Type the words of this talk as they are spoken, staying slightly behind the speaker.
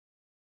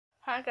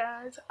Hi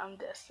guys, I'm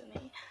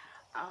Destiny.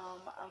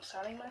 I'm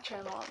starting my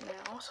channel up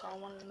now, so I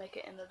wanted to make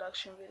an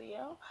introduction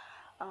video.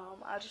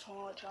 I just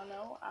want to let y'all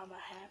know I'm a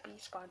happy,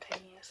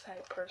 spontaneous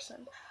type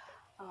person.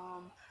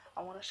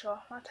 I want to show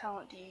off my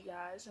talent to you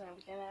guys and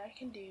everything that I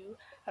can do.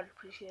 I'd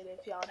appreciate it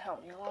if y'all would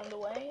help me along the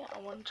way. I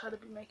want to try to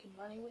be making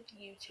money with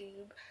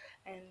YouTube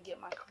and get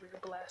my career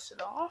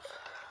blasted off.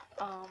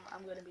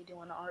 I'm going to be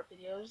doing art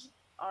videos,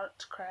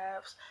 arts,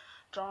 crafts,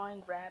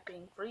 drawing,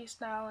 rapping,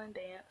 freestyling,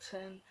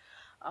 dancing,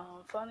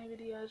 funny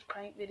videos,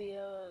 prank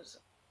videos,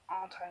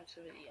 all types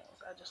of videos.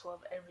 I just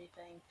love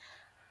everything.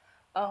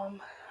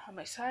 I'm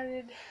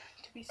excited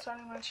to be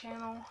starting my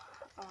channel.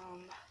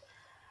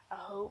 I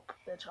hope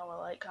that y'all will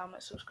like,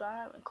 comment,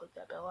 subscribe, and click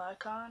that bell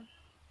icon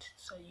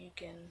so you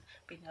can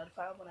be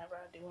notified whenever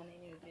I do any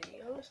new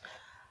videos.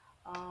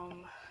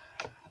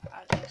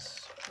 I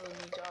just really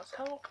need y'all's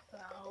help,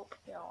 and I hope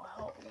y'all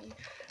help me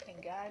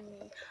and guide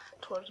me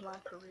towards my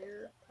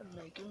career of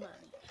making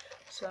money.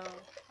 So,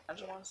 I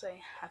just want to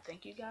say I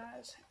thank you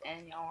guys,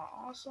 and y'all are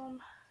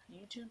awesome.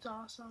 YouTube's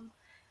awesome.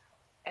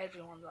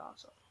 Everyone's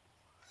awesome.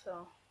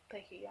 So,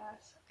 thank you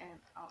guys, and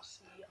I'll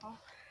see y'all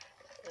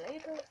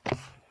later.